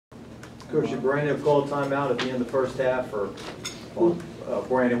Coach, should Brandon have called timeout at the end of the first half, or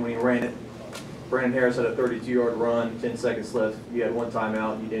Brandon when he ran it? Brandon Harris had a 32-yard run, 10 seconds left. You had one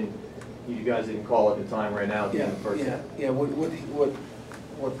timeout. You guys didn't call it. The time ran out at the end of the first half. Yeah.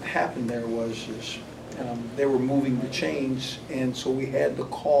 What happened there was they were moving the chains, and so we had the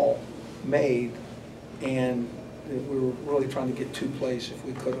call made, and we were really trying to get 2 plays if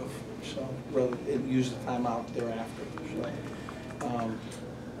we could have. So rather than use the timeout thereafter. So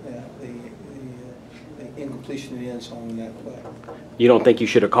the incompletion of the end zone in that play. You don't think you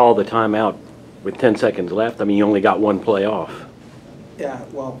should have called the timeout with 10 seconds left? I mean, you only got 1 play off. Yeah,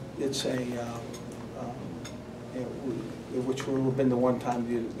 well, it's which would have been the one time,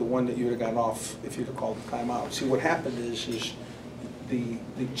 the one that you would have gotten off if you'd have called the timeout. See, what happened is the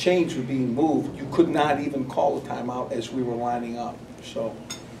chains were being moved. You could not even call the timeout as we were lining up. So,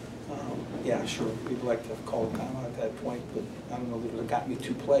 yeah, sure, we'd like to have called the timeout at that point, but I don't know that it would have got me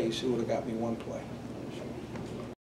 2 plays. It would have got me 1 play.